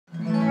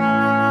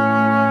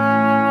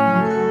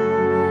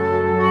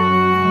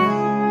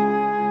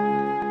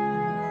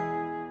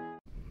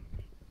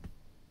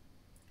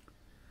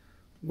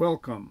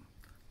Welcome.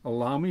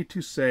 Allow me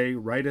to say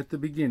right at the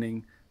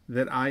beginning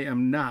that I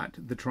am not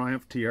the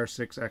Triumph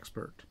TR6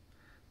 expert.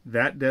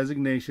 That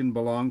designation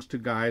belongs to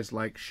guys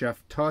like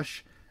Chef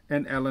Tush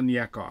and Ellen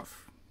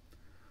Yakov.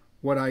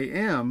 What I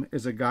am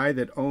is a guy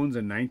that owns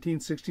a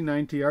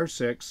 1969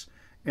 TR6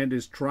 and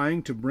is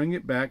trying to bring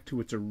it back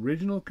to its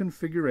original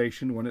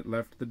configuration when it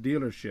left the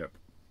dealership.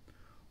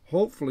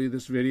 Hopefully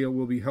this video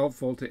will be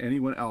helpful to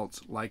anyone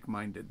else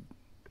like-minded.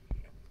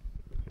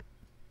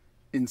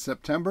 In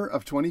September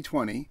of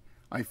 2020,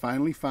 I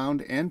finally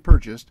found and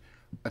purchased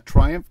a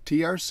Triumph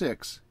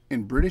TR6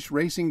 in British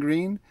Racing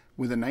Green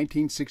with a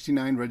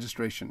 1969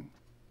 registration.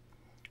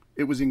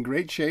 It was in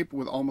great shape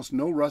with almost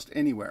no rust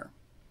anywhere.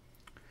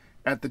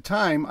 At the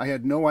time, I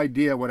had no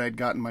idea what I'd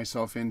gotten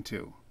myself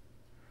into.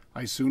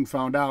 I soon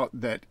found out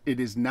that it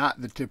is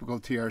not the typical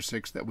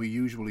TR6 that we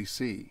usually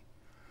see.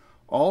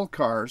 All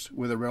cars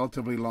with a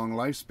relatively long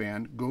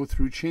lifespan go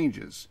through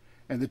changes,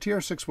 and the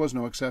TR6 was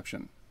no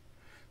exception.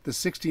 The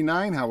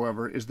 69,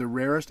 however, is the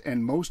rarest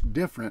and most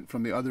different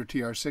from the other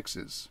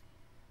TR6s.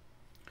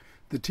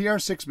 The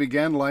TR6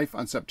 began life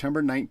on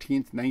September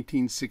 19,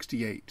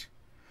 1968.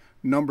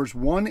 Numbers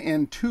 1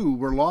 and 2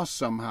 were lost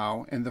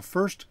somehow, and the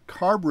first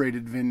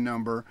carb-rated VIN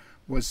number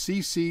was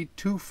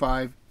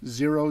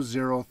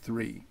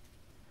CC25003.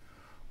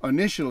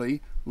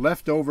 Initially,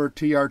 leftover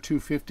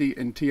TR250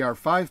 and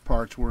TR5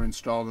 parts were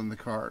installed in the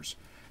cars,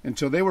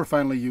 until they were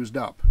finally used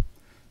up.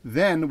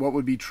 Then, what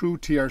would be true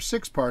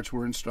TR6 parts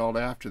were installed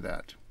after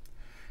that.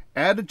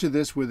 Added to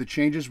this were the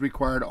changes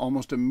required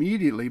almost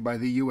immediately by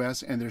the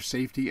U.S. and their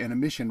safety and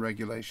emission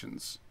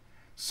regulations.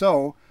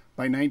 So,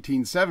 by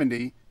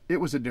 1970,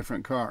 it was a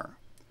different car.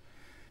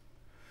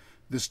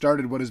 This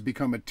started what has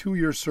become a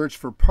 2-year search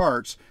for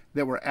parts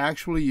that were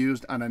actually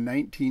used on a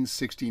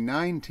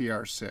 1969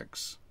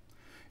 TR6.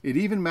 It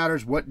even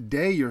matters what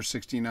day your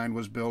 69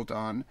 was built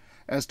on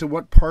as to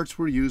what parts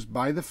were used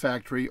by the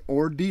factory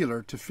or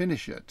dealer to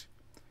finish it.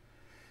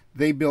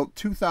 They built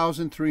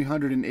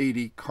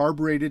 2,380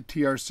 carbureted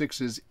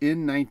TR6s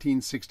in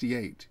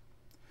 1968.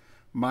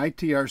 My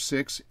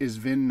TR6 is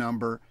VIN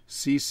number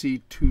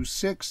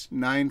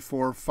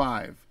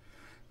CC26945.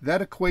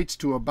 That equates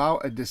to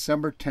about a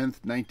December 10,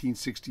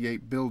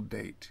 1968 build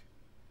date.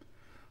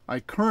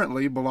 I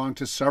currently belong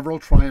to several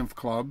Triumph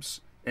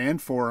clubs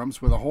and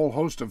forums with a whole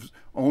host of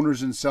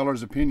owners' and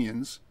sellers'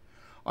 opinions.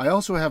 I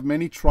also have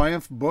many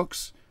Triumph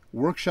books,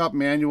 workshop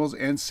manuals,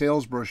 and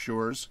sales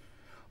brochures,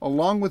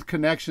 along with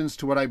connections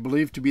to what I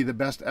believe to be the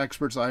best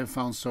experts I have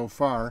found so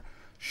far,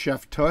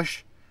 Chef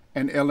Tush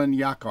and Ellen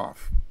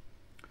Yakov.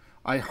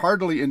 I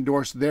heartily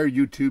endorse their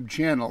YouTube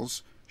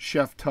channels,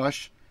 Chef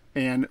Tush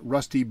and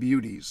Rusty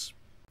Beauties.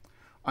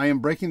 I am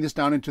breaking this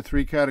down into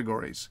 3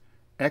 categories: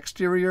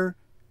 exterior,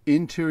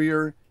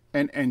 interior,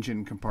 and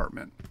engine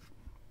compartment.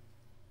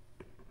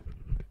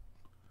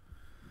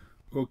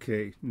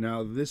 Okay,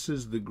 now this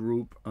is the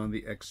group on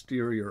the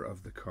exterior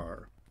of the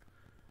car.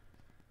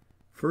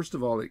 First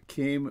of all, it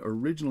came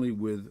originally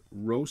with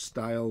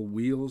row-style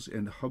wheels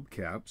and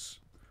hubcaps.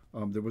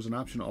 There was an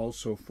option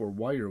also for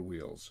wire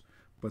wheels,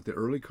 but the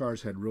early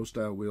cars had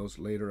row-style wheels.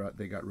 Later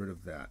they got rid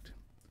of that.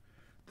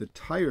 The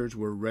tires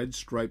were red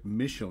striped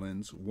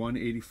Michelin's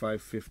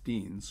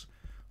 185/15s.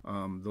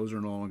 Those are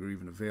no longer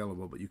even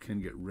available, but you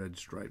can get red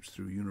stripes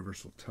through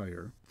Universal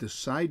Tire. The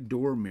side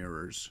door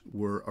mirrors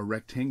were a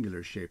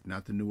rectangular shape,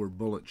 not the newer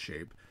bullet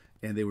shape,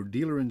 and they were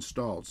dealer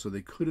installed, so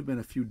they could have been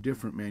a few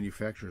different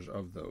manufacturers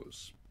of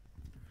those.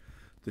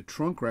 The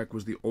trunk rack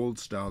was the old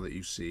style that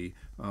you see.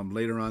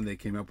 Later on they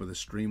came up with a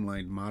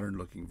streamlined, modern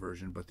looking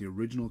version, but the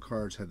original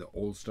cars had the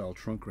old style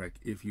trunk rack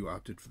if you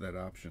opted for that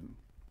option.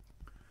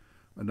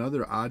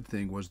 Another odd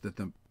thing was that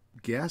the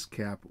gas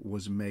cap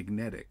was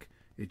magnetic.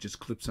 It just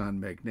clips on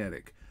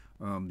magnetic.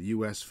 The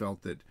U.S.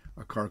 felt that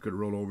a car could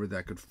roll over,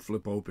 that could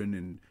flip open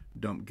and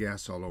dump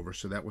gas all over,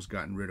 so that was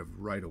gotten rid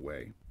of right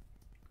away.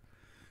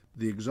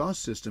 The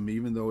exhaust system,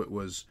 even though it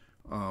was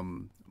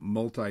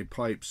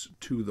multi-pipes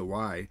to the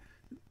Y,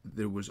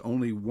 there was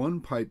only one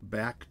pipe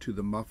back to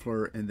the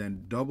muffler and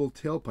then double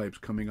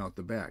tailpipes coming out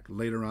the back.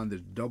 Later on,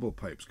 there's double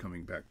pipes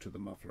coming back to the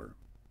muffler.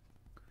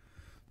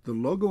 The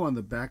logo on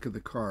the back of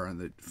the car, on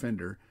the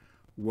fender,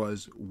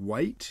 was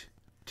white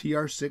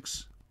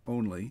TR6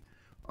 only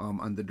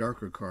on the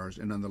darker cars,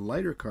 and on the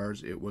lighter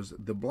cars, it was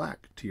the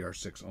black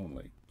TR6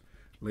 only.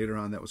 Later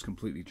on, that was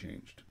completely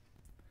changed.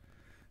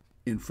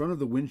 In front of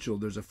the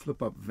windshield, there's a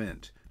flip-up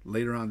vent.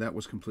 Later on, that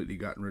was completely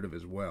gotten rid of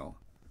as well.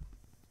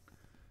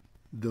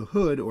 The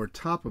hood, or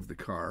top of the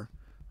car,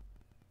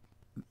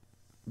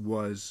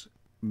 was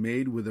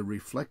made with a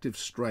reflective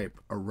stripe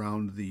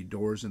around the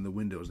doors and the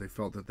windows. They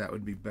felt that that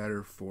would be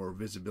better for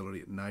visibility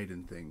at night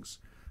and things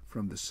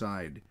from the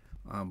side.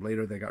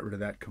 Later, they got rid of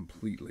that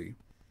completely.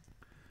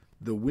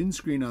 The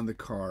windscreen on the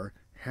car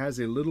has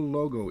a little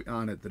logo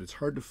on it that it's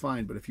hard to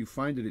find, but if you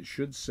find it, it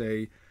should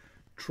say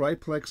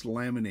Triplex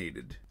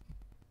Laminated,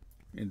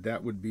 and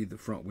that would be the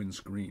front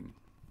windscreen.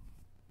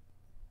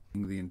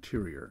 The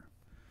interior.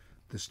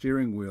 The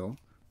steering wheel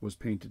was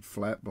painted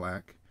flat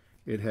black.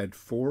 It had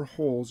 4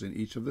 holes in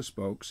each of the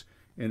spokes,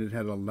 and it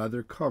had a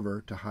leather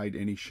cover to hide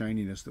any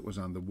shininess that was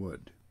on the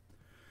wood.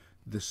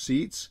 The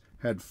seats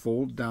had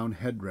fold-down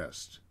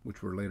headrests,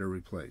 which were later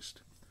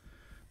replaced.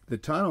 The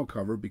tonneau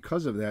cover,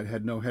 because of that,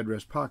 had no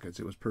headrest pockets.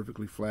 It was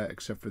perfectly flat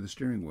except for the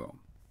steering wheel.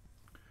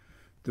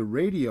 The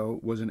radio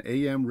was an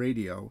AM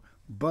radio,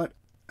 but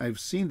I've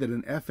seen that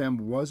an FM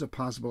was a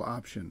possible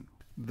option.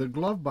 The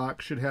glove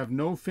box should have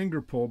no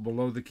finger pull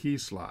below the key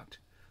slot.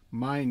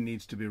 Mine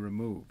needs to be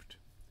removed.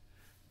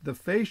 The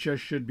fascia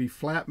should be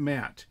flat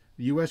matte.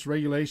 The U.S.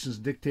 regulations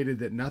dictated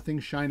that nothing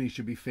shiny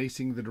should be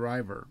facing the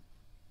driver.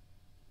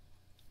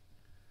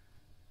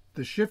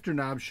 The shifter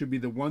knob should be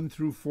the 1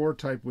 through 4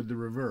 type with the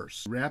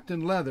reverse, wrapped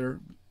in leather,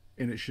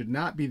 and it should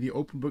not be the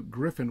open book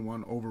Griffin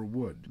one over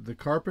wood. The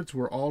carpets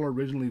were all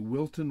originally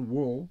Wilton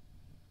wool,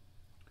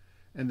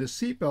 and the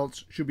seat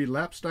belts should be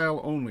lap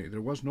style only.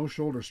 There was no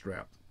shoulder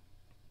strap.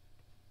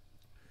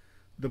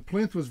 The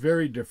plinth was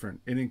very different.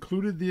 It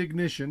included the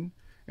ignition,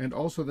 and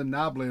also the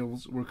knob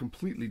labels were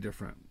completely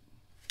different.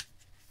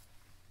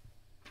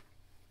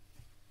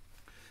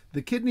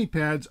 The kidney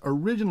pads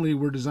originally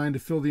were designed to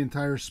fill the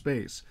entire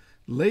space.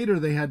 Later,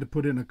 they had to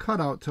put in a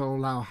cutout to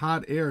allow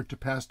hot air to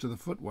pass to the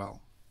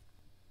footwell.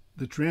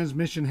 The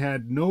transmission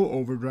had no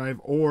overdrive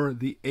or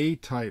the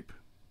A-type.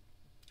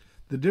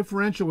 The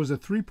differential was a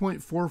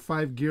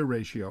 3.45 gear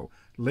ratio.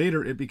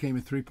 Later, it became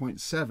a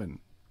 3.7.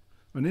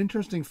 An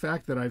interesting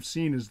fact that I've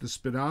seen is the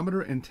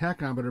speedometer and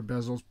tachometer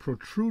bezels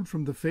protrude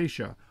from the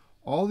fascia.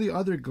 All the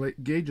other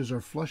gauges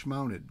are flush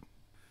mounted.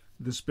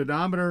 The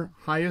speedometer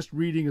highest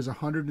reading is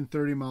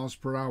 130 miles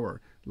per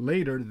hour.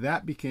 Later,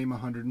 that became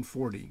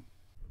 140.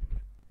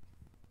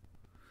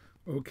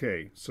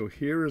 Okay, so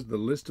here is the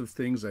list of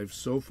things I've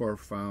so far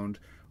found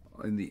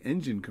in the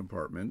engine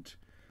compartment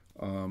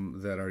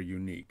that are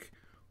unique.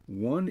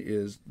 One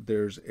is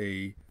there's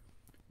a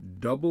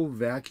double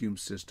vacuum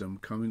system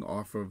coming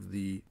off of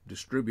the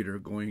distributor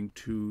going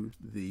to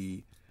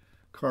the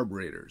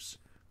carburetors.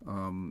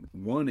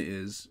 One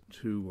is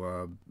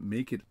to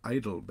make it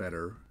idle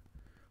better,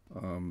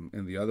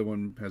 and the other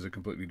one has a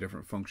completely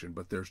different function,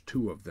 but there's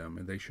two of them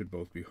and they should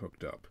both be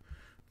hooked up.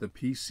 The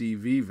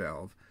PCV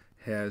valve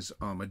has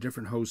a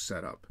different hose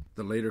setup.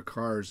 The later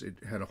cars, it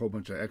had a whole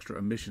bunch of extra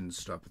emissions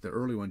stuff, but the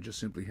early one just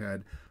simply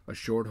had a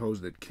short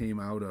hose that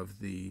came out of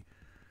the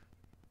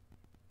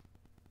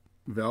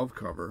valve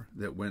cover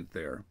that went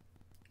there.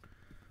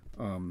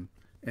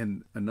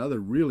 And another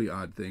really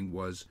odd thing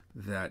was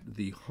that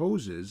the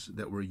hoses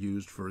that were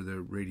used for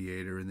the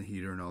radiator and the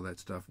heater and all that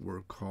stuff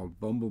were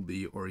called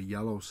bumblebee or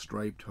yellow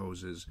striped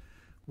hoses,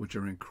 which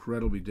are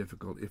incredibly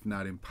difficult, if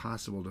not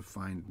impossible, to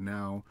find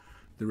now.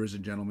 There is a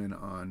gentleman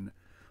on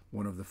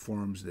one of the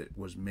forums that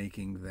was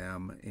making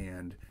them,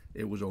 and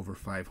it was over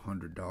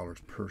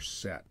 $500 per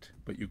set,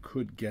 but you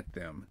could get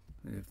them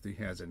if he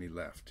has any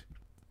left.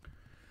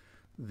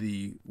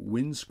 The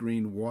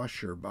windscreen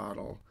washer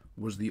bottle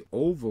was the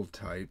oval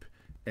type,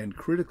 and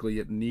critically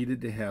it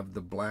needed to have the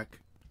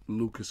black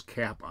Lucas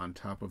cap on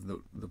top of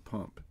the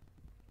pump.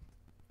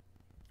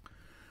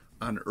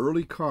 On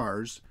early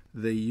cars,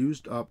 they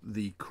used up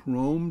the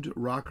chromed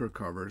rocker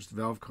covers,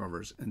 valve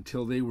covers,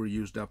 until they were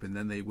used up, and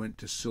then they went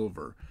to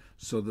silver.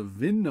 So the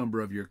VIN number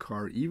of your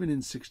car, even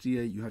in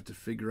 68, you have to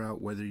figure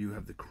out whether you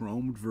have the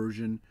chromed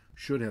version,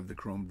 should have the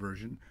chromed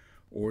version,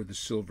 or the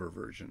silver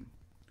version.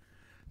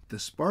 The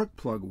spark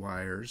plug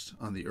wires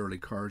on the early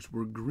cars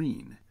were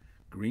green.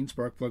 Green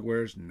spark plug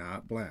wires,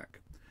 not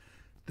black.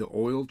 The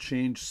oil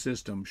change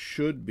system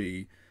should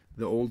be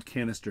the old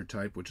canister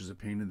type, which is a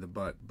pain in the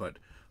butt, but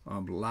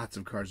lots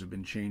of cars have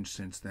been changed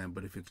since then.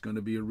 But if it's going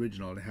to be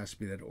original, it has to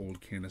be that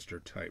old canister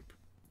type.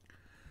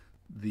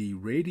 The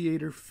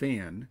radiator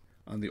fan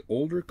on the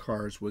older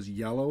cars was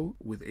yellow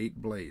with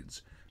 8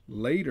 blades.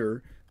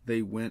 Later,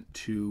 they went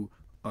to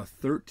a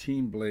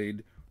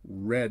 13-blade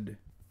red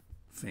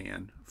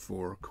fan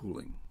for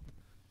cooling.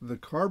 The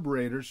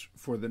carburetors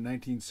for the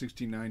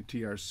 1969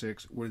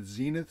 TR6 were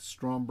Zenith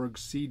Stromberg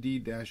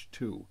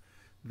CD-2.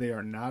 They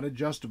are not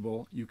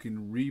adjustable. You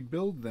can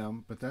rebuild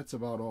them, but that's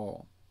about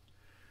all.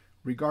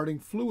 Regarding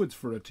fluids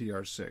for a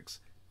TR6,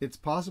 it's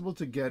possible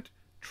to get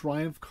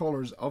Triumph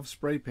colors of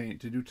spray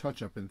paint to do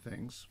touch-up and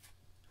things.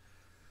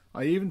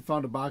 I even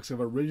found a box of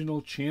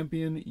original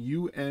Champion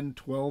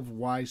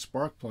UN12Y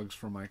spark plugs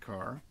for my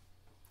car.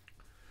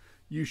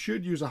 You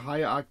should use a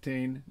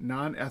high-octane,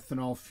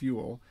 non-ethanol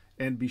fuel,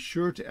 and be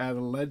sure to add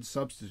a lead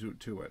substitute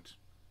to it.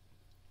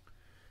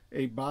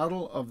 A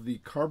bottle of the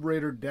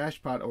carburetor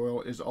dashpot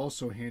oil is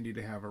also handy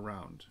to have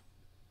around.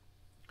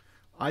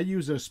 I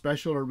use a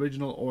special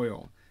original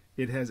oil.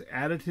 It has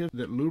additives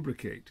that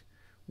lubricate.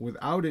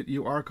 Without it,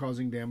 you are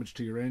causing damage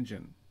to your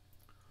engine.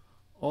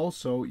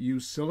 Also,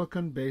 use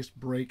silicone-based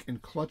brake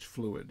and clutch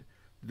fluid.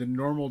 The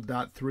normal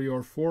 .3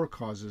 or 4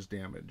 causes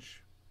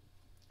damage.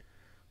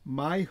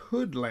 My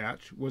hood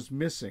latch was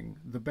missing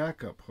the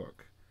backup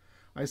hook.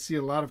 I see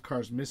a lot of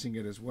cars missing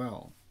it as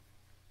well.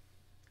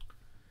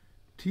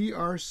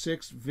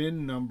 TR6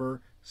 VIN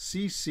number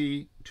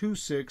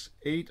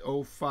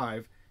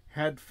CC26805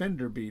 had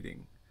fender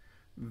beating.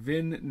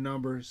 VIN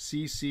number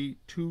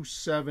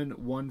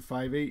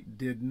CC27158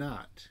 did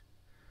not.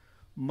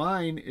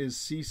 Mine is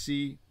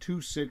CC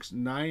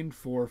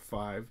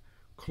 26945,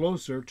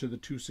 closer to the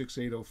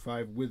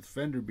 26805 with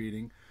fender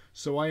beading,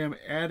 so I am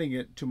adding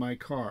it to my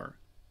car.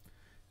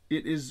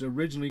 It is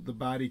originally the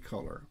body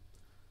color.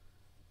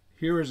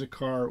 Here is a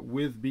car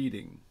with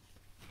beading.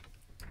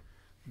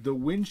 The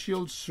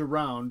windshield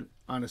surround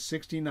on a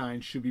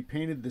 69 should be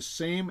painted the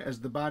same as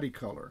the body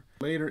color.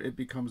 Later it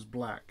becomes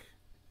black.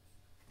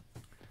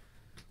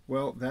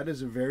 Well, that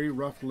is a very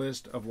rough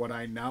list of what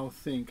I now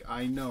think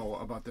I know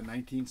about the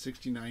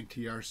 1969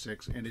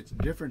 TR6 and its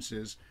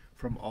differences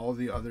from all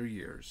the other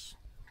years.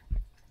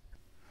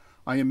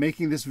 I am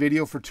making this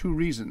video for two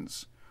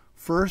reasons.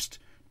 First,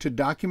 to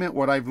document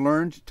what I've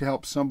learned to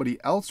help somebody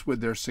else with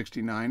their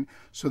 69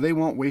 so they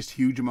won't waste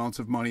huge amounts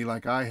of money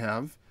like I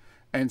have.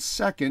 And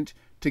second,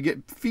 to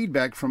get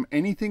feedback from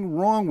anything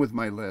wrong with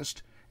my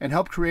list and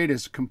help create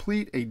as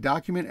complete a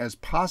document as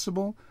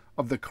possible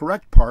of the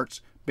correct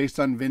parts based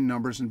on VIN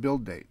numbers and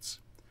build dates.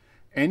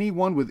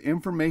 Anyone with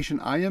information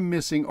I am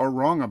missing or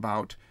wrong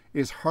about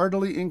is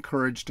heartily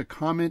encouraged to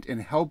comment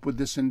and help with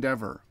this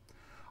endeavor.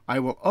 I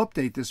will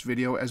update this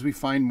video as we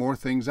find more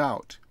things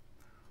out.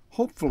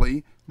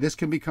 Hopefully, this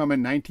can become a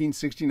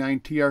 1969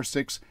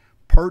 TR6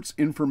 parts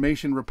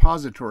information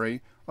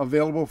repository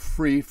available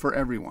free for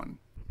everyone.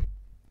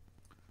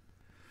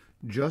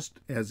 Just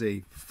as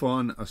a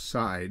fun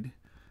aside,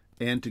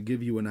 and to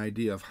give you an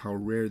idea of how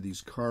rare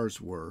these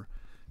cars were,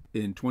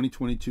 in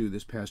 2022,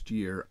 this past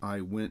year, I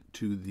went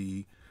to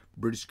the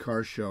British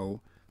Car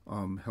Show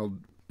held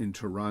in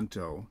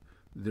Toronto.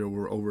 There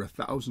were over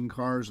 1,000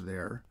 cars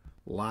there,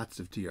 lots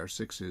of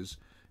TR6s,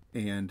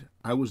 and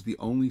I was the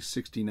only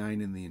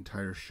 69 in the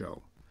entire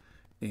show.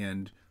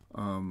 And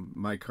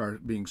my car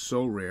being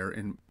so rare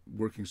and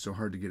working so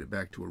hard to get it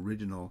back to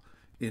original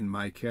in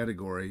my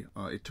category,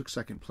 it took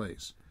second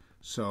place.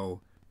 So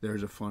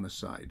there's a fun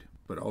aside,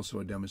 but also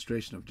a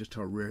demonstration of just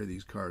how rare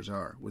these cars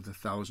are. With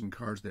 1,000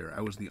 cars there,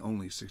 I was the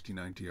only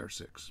 69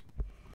 TR6.